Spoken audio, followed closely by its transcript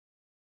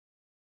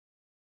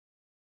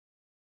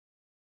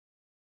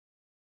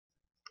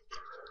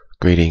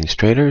Greetings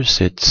traders,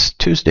 it's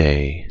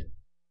Tuesday,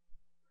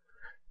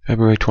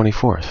 February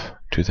 24th,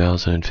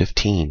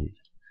 2015,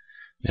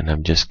 and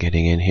I'm just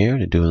getting in here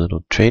to do a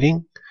little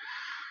trading.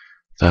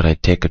 Thought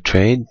I'd take a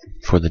trade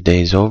for the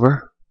day's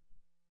over,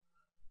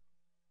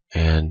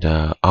 and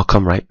I'll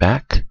come right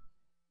back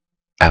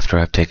after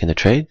I've taken the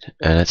trade,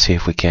 and let's see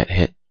if we can't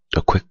hit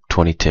a quick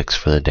 20 ticks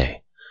for the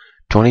day.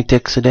 20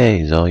 ticks a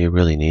day is all you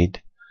really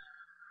need,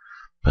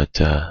 but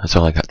that's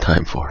all I got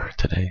time for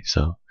today.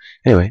 So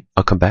anyway,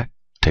 I'll come back,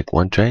 take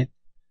one trade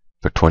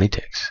for 20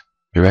 ticks.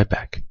 Be right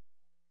back.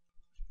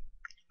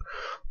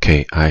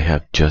 Okay, I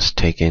have just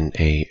taken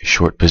a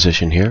short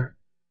position here,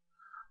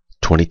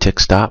 20 tick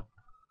stop,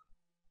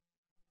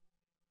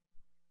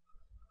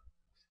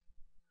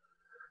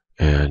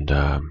 and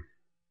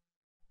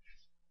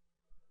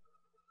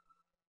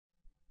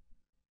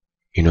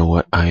you know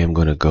what, I am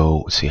going to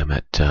go, see, I'm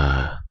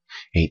at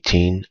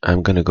 18,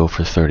 I'm going to go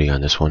for 30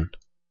 on this one.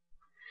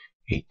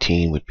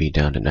 18 would be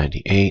down to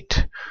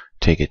 98,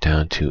 take it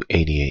down to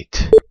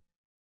 88.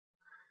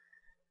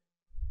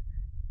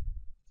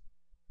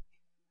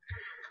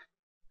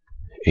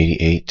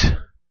 $88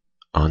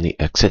 on the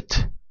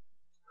exit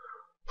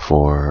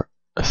for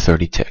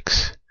 30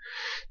 ticks.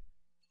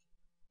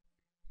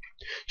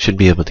 Should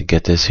be able to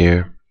get this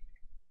here.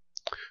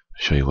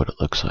 Show you what it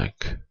looks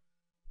like.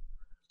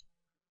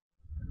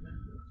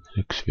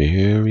 Looks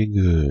very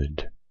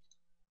good.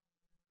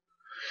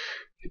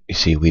 You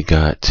see, we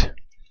got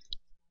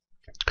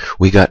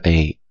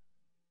a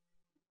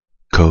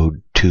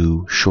code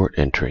 2 short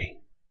entry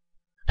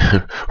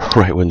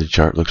right when the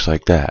chart looks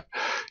like that.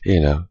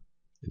 You know,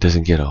 it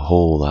doesn't get a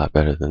whole lot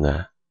better than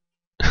that.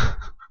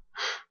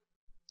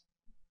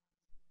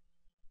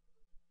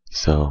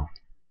 So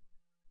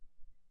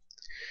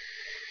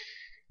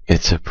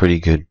it's a pretty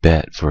good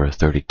bet for a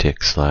 30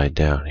 tick slide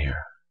down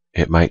here.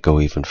 It might go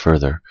even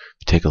further.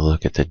 Take a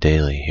look at the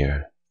daily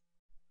here.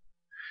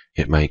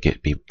 It might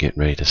be getting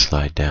ready to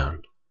slide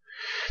down.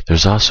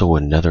 There's also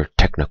another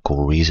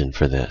technical reason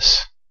for this.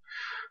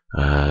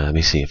 Let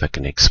me see if I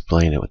can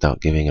explain it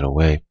without giving it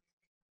away.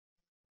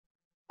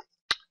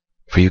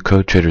 For you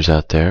code traders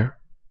out there,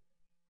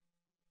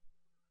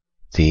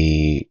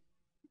 the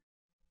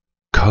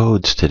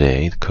codes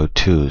today, the code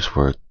 2s,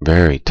 were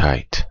very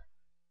tight.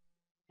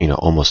 You know,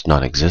 almost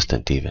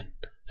non-existent even.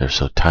 They're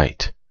so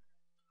tight.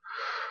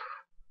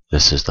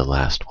 This is the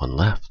last one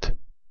left.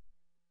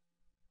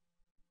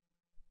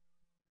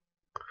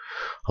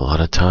 A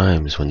lot of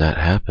times when that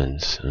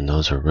happens, and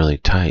those are really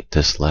tight,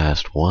 this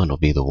last one will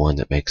be the one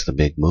that makes the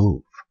big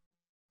move.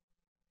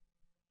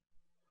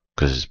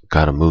 Because it's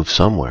got to move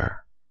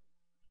somewhere.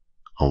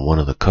 On one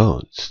of the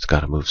codes, it's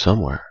got to move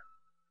somewhere.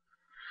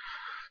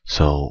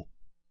 So,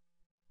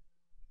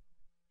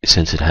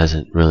 since it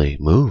hasn't really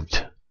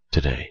moved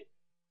today,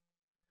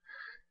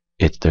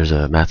 there's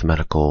a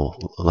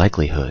mathematical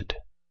likelihood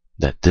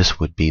that this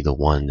would be the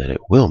one that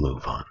it will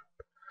move on.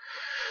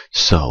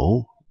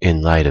 So,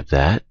 in light of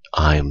that,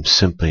 I'm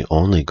simply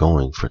only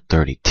going for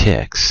 30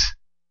 ticks.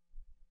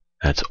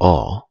 That's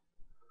all.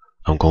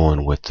 I'm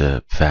going with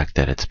the fact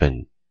that it's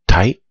been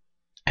tight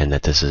and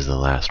that this is the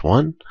last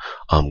one.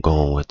 I'm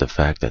going with the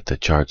fact that the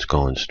chart's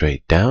going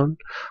straight down.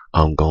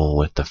 I'm going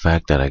with the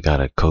fact that I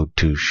got a code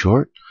 2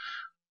 short.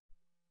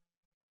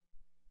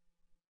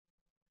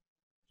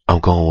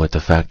 I'm going with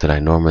the fact that I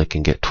normally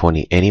can get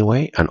 20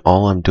 anyway, and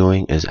all I'm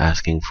doing is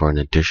asking for an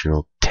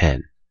additional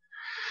 10.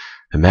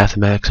 The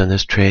mathematics on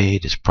this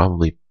trade is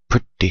probably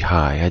pretty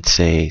high. I'd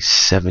say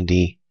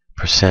 70%,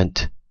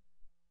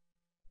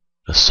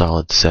 a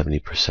solid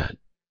 70%.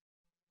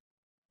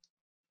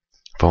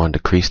 If I wanted to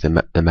decrease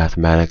the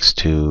mathematics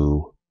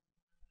to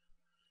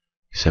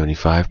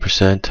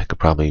 75%,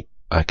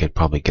 I could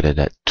probably get it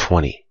at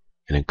 20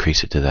 and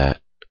increase it to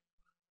that.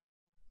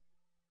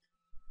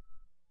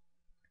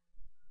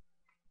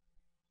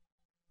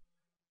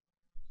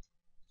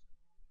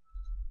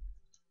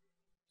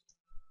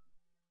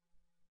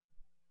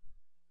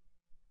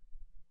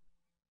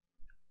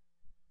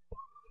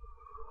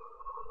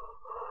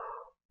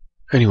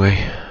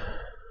 Anyway,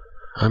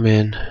 I'm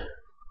in,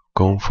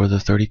 going for the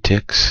 30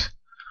 ticks.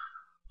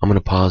 I'm going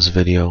to pause the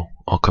video.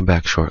 I'll come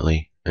back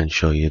shortly and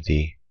show you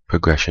the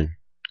progression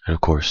and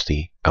of course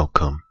the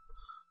outcome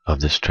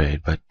of this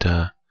trade. But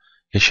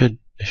it should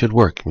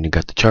work. When you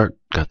got the chart,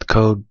 got the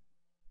code.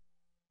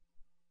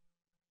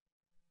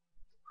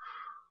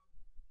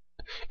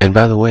 And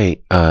by the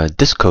way,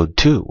 this code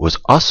 2 was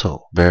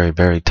also very,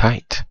 very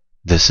tight.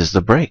 This is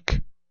the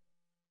break.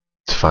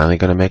 It's finally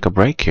going to make a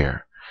break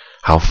here.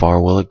 How far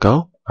will it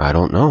go? I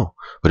don't know.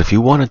 But if you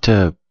wanted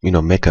to, you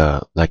know, make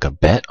a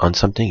bet on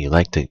something, you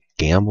like to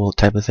gamble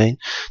type of thing,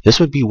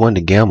 this would be one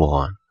to gamble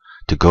on,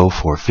 to go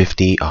for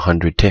 50,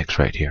 100 ticks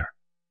right here.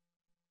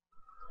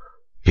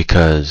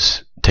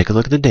 Because take a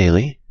look at the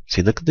daily.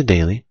 See, look at the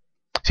daily.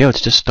 See how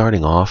it's just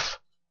starting off,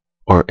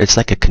 or it's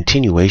like a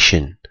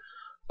continuation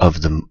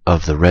of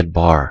the red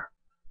bar,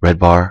 red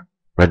bar,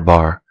 red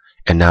bar,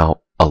 and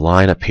now a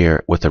line up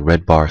here with a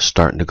red bar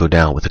starting to go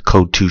down with a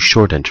code 2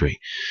 short entry.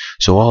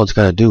 So all it's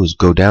got to do is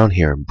go down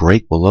here and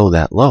break below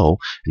that low,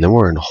 and then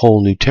we're in a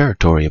whole new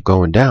territory of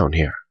going down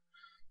here.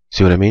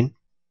 See what I mean?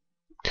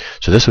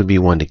 So this would be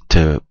one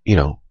to you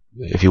know,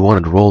 if you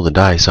wanted to roll the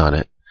dice on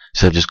it,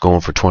 instead of just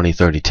going for 20,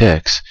 30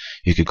 ticks,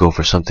 you could go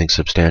for something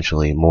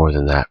substantially more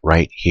than that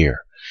right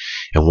here.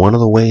 And one of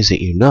the ways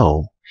that you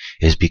know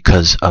is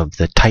because of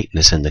the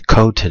tightness in the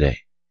code today.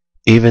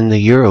 Even the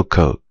Euro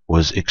code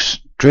was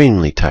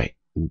extremely tight,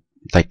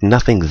 like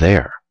nothing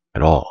there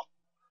at all.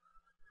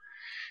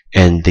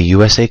 And the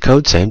USA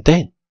code, same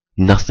thing,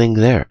 nothing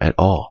there at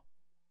all.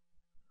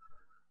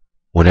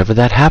 Whenever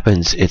that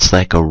happens, it's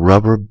like a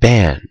rubber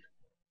band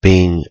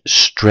being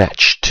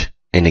stretched,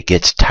 and it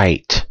gets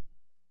tight.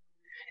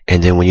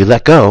 And then when you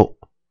let go,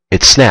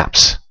 it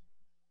snaps.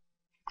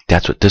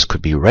 That's what this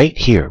could be right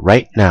here,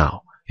 right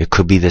now. It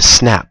could be this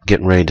snap,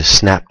 getting ready to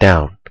snap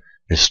down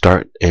and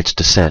start its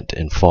descent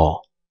and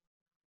fall.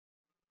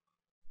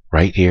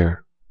 Right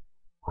here,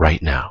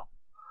 right now.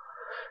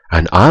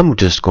 And I'm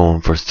just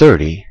going for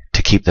 30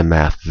 to keep the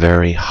math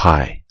very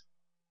high.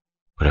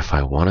 But if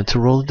I wanted to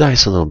roll the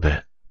dice a little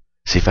bit,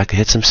 see if I could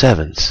hit some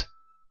sevens,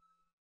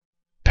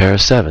 pair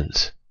of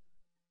sevens,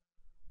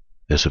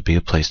 this would be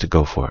a place to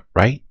go for it,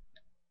 right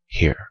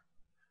here,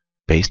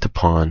 based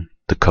upon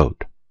the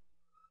code.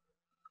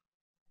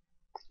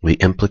 The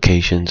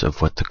implications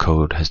of what the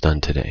code has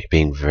done today,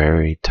 being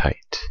very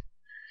tight.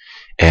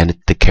 And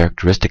the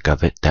characteristic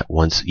of it that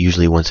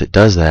usually once it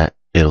does that,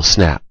 it'll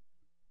snap.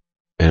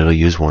 And it'll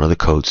use one of the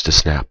codes to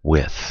snap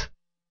with.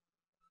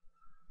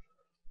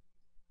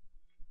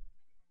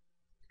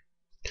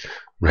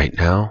 Right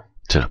now,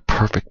 it's in a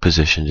perfect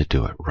position to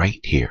do it, right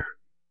here.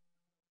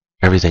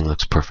 Everything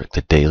looks perfect.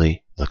 The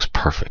daily looks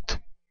perfect.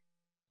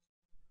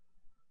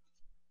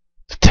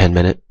 The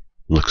 10-minute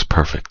looks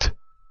perfect.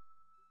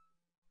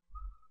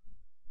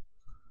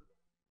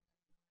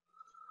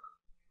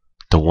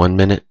 The 1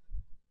 minute,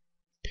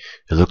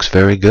 it looks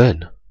very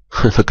good.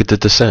 Look at the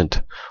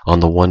descent on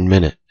the 1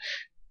 minute.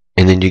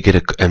 And then you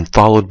get and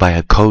followed by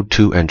a code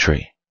 2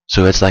 entry.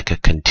 So it's like a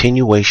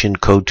continuation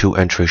code 2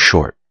 entry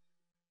short.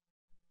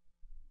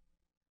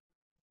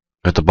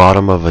 At the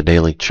bottom of a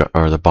daily chart,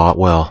 or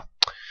well,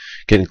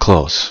 getting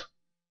close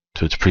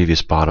to its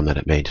previous bottom that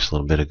it made just a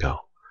little bit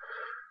ago.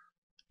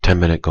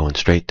 10-minute going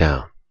straight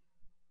down.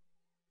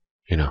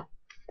 You know,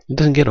 it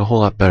doesn't get a whole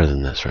lot better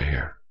than this right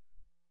here.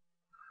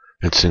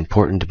 It's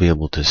important to be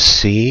able to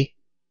see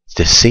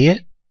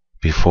it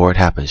before it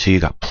happens. So you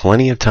got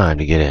plenty of time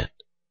to get in.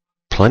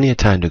 Plenty of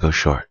time to go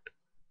short.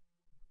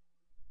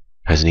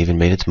 Hasn't even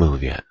made its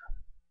move yet.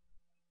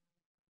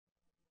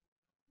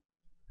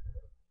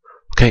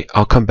 Okay,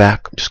 I'll come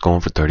back. I'm just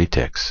going for 30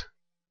 ticks.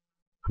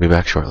 I'll be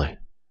back shortly.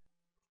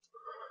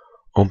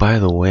 Oh, by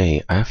the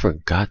way, I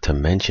forgot to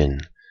mention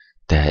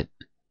that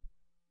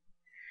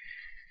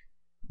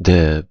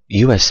the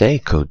USA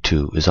code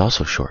 2 is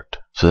also short.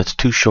 So that's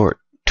two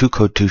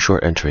code 2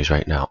 short entries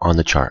right now on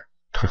the chart.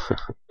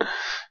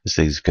 This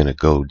thing's gonna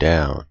go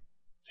down.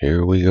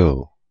 Here we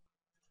go.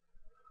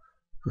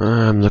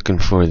 I'm looking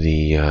for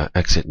the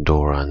exit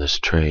door on this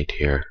trade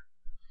here.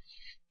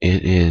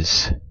 It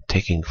is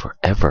taking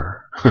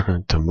forever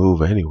to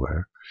move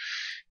anywhere,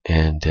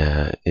 and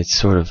it's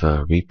sort of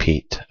a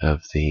repeat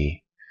of the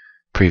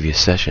previous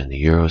session. The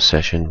Euro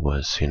session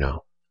was, you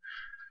know,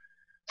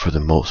 for the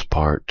most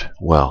part,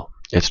 well,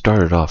 it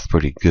started off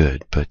pretty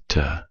good, but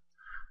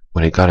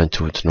when it got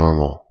into its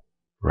normal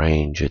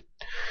range, it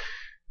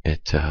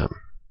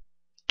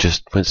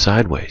just went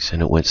sideways,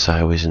 and it went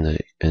sideways in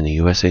the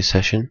USA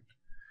session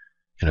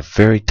in a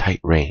very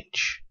tight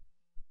range.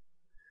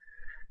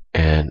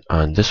 And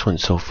on this one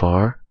so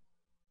far,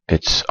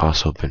 it's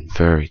also been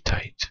very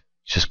tight.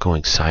 It's just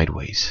going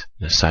sideways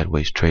in a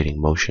sideways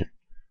trading motion.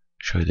 I'll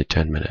show you the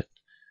 10-minute.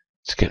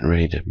 It's getting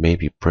ready to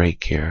maybe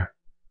break here.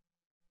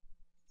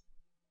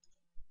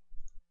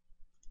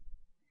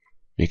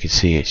 You can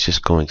see it's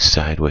just going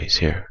sideways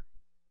here.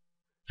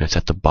 And it's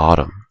at the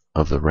bottom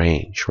of the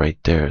range. Right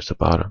there is the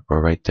bottom,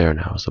 or right there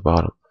now is the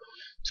bottom.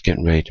 It's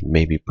getting ready to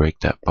maybe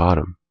break that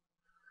bottom,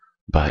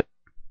 but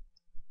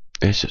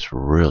it's just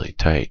really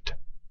tight.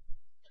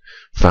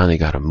 Finally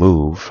got a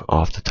move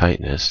off the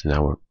tightness.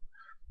 Now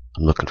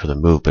I'm looking for the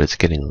move, but it's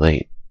getting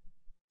late.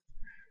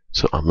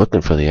 So I'm looking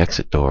for the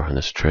exit door on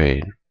this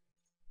trade.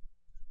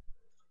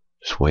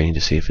 Just waiting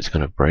to see if it's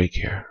going to break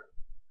here.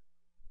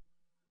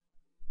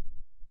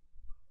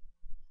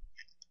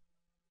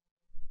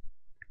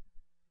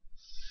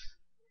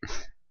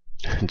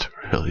 It's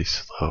really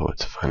slow.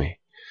 It's funny.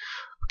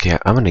 Okay,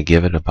 I'm going to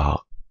give it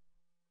about,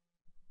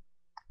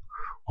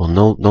 well,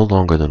 no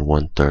longer than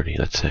 1:30,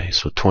 let's say.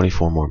 So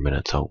 24 more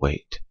minutes. I'll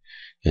wait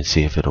and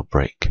see if it'll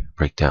break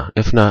down.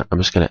 If not, I'm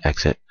just going to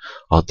exit.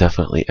 I'll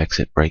definitely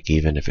exit break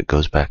even if it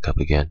goes back up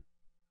again.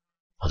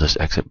 I'll just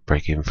exit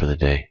break even for the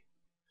day.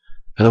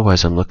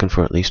 Otherwise, I'm looking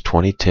for at least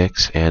 20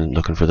 ticks and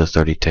looking for the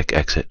 30 tick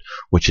exit,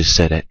 which is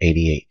set at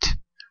 88.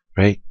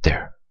 Right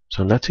there.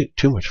 So not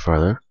too much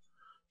farther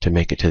to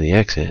make it to the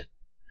exit.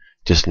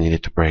 Just need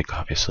it to break,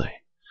 obviously.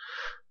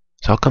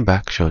 So I'll come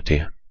back, show it to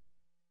you.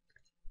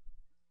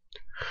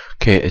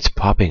 Okay, it's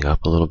popping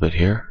up a little bit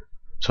here.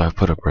 So I've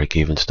put a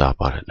break-even stop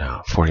on it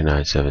now,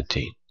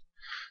 49.17.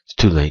 It's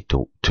too late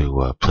to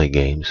play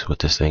games with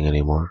this thing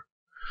anymore.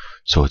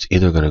 So it's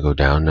either going to go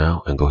down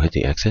now and go hit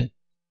the exit,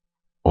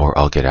 or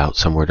I'll get out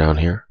somewhere down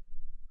here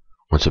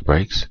once it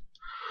breaks,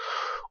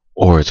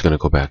 or it's going to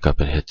go back up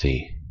and hit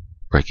the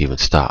break-even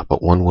stop.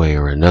 But one way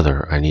or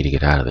another, I need to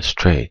get out of this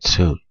trade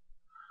soon.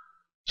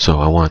 So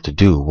I want to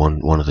do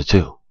one of the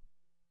two.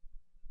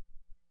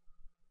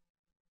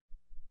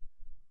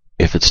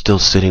 If it's still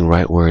sitting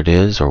right where it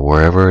is, or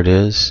wherever it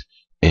is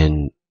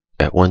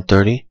at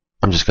 130,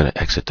 I'm just going to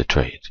exit the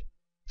trade.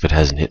 If it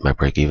hasn't hit my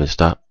break-even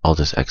stop, I'll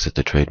just exit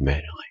the trade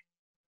manually.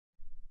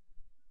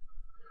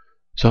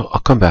 So I'll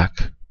come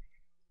back.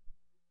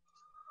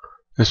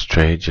 This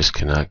trade just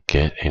cannot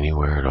get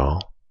anywhere at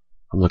all.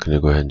 I'm looking to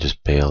go ahead and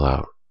just bail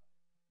out.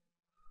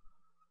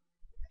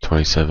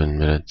 27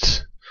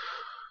 minutes.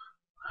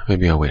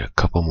 Maybe I'll wait a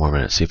couple more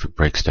minutes, see if it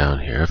breaks down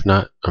here. If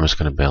not, I'm just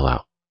going to bail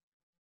out.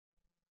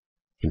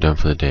 I'm done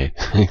for the day.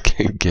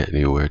 Can't get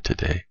anywhere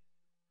today.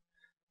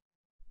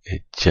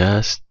 It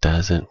just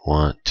doesn't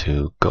want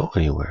to go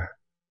anywhere.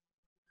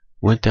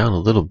 Went down a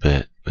little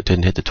bit, but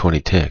didn't hit the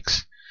 20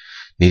 ticks.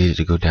 Needed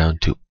to go down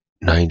to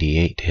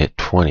 98 to hit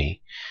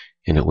 20,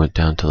 and it went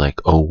down to like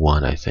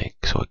 01, I think.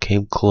 So it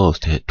came close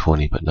to hit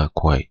 20, but not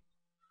quite.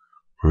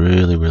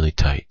 Really, really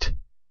tight.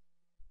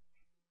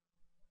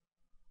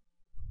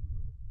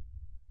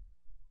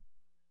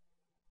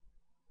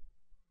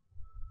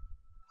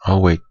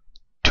 I'll wait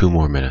 2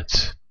 more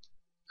minutes,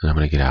 and I'm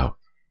going to get out.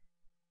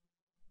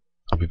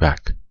 I'll be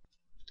back.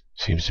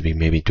 Seems to be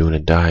maybe doing a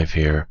dive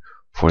here.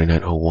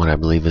 49.01, I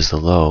believe, is the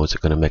low. Is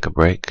it going to make a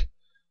break?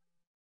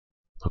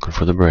 Looking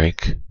for the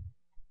break.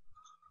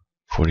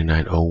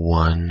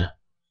 49.01.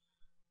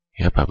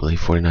 Yep, I believe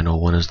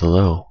 49.01 is the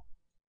low.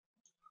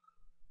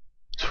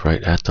 It's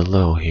right at the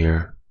low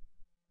here.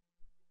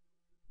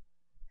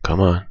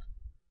 Come on.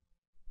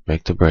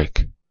 Make the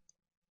break.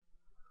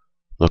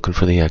 Looking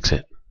for the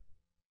exit.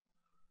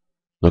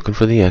 Looking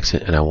for the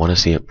exit, and I want to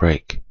see it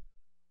break.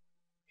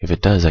 If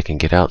it does, I can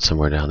get out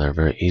somewhere down there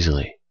very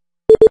easily.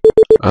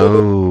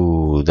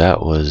 Oh,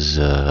 that was,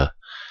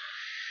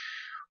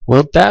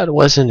 well, that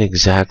wasn't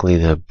exactly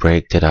the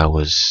break that I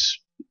was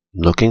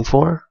looking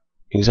for,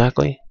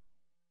 exactly.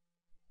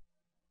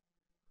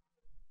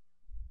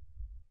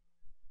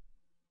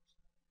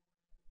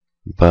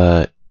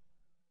 But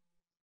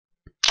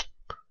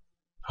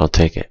I'll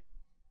take it.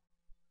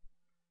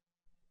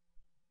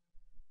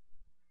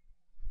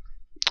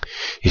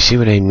 You see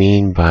what I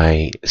mean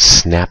by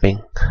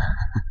snapping?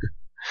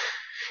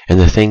 And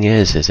the thing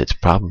is it's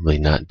probably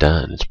not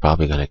done. It's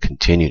probably going to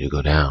continue to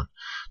go down.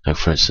 Like,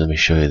 for instance, let me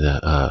show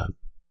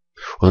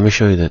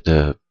you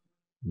the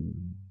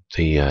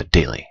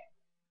daily.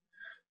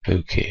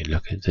 Okay,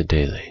 look at the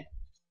daily.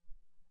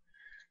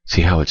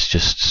 See how it's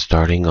just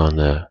starting on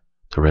the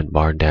red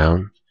bar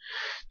down?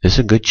 There's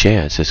a good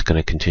chance it's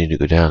going to continue to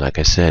go down. Like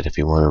I said, if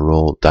you want to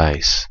roll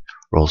dice,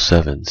 roll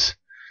sevens,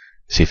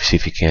 see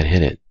if you can't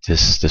hit it.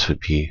 This would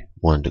be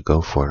one to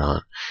go for it on.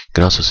 You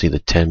can also see the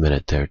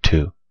 10-minute there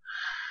too.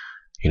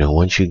 You know,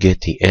 once you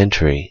get the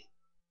entry,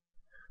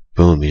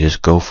 boom, you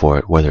just go for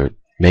it. Whether it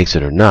makes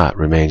it or not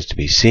remains to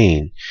be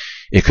seen.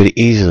 It could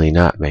easily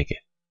not make it.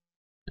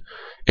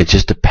 It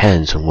just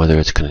depends on whether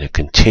it's going to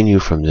continue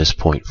from this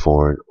point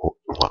forward.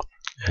 Well,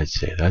 I'd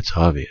say that's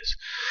obvious.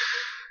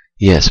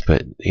 Yes,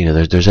 but you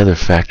know, there's other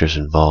factors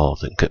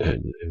involved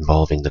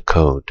involving the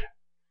code.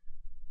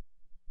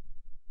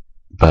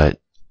 But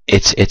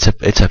it's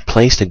a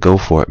place to go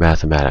for it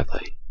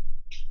mathematically.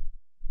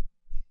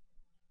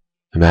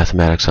 The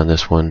mathematics on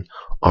this one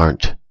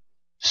aren't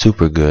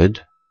super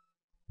good,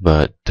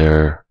 but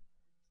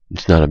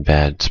it's not a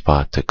bad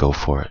spot to go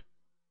for it.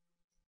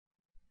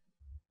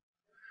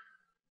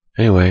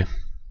 Anyway,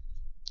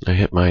 I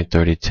hit my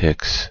 30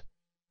 ticks.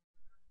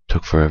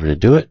 Took forever to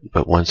do it,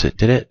 but once it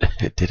did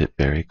it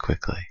very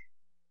quickly.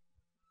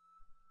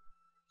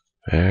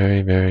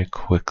 Very, very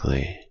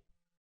quickly.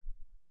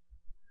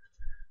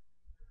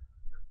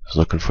 I was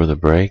looking for the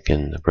break,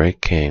 and the break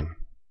came.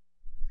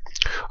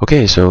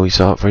 Okay, so you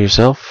saw it for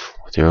yourself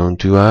with your own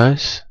 2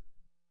 eyes.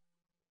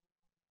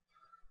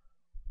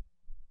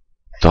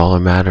 It's all a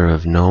matter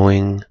of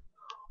knowing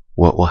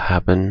what will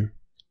happen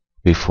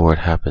before it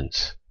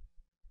happens.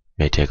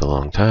 May take a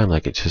long time,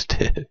 like it just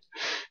did.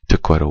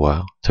 Took quite a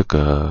while. Took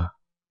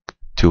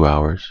 2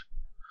 hours.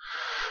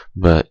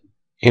 But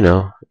you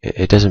know,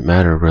 it doesn't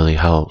matter really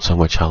so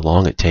much how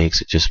long it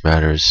takes. It just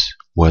matters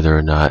whether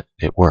or not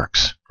it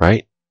works,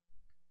 right?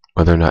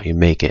 Whether or not you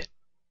make it.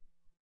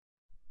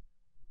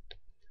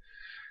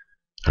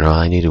 And all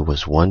I needed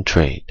was one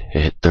trade.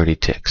 It hit 30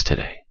 ticks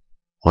today.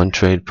 One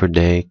trade per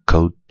day,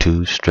 code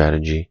 2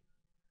 strategy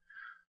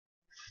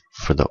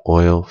for the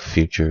oil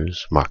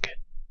futures market.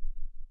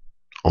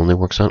 Only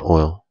works on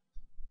oil.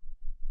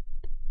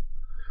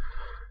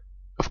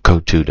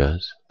 Code 2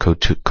 does.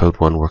 Code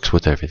 1 works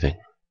with everything.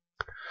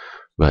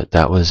 But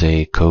that was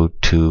a code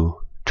 2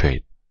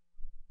 trade.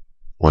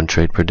 One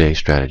trade per day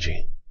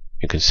strategy.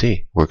 You can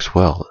see, works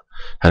well.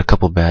 Had a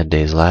couple bad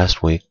days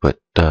last week, but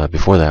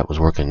before that was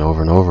working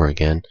over and over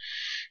again.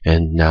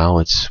 and now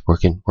it's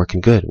working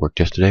good. Worked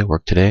yesterday,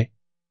 worked today.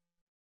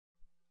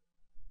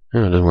 It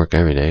doesn't work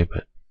every day,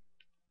 but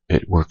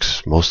it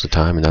works most of the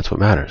time, and that's what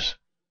matters.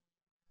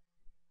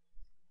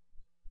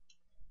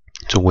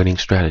 It's a winning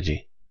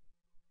strategy.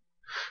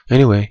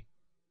 Anyway,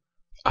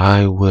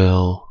 I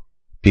will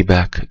be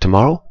back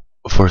tomorrow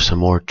for some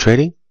more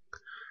trading,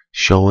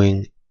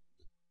 showing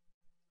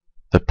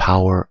the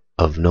power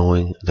of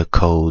knowing the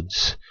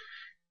codes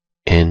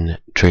in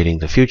trading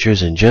the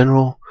futures in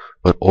general,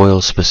 but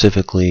oil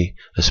specifically,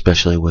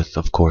 especially with,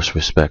 of course,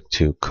 respect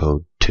to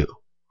code 2.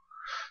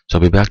 So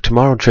I'll be back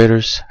tomorrow,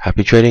 traders.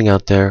 Happy trading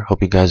out there.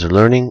 Hope you guys are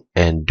learning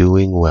and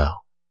doing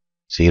well.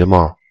 See you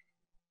tomorrow.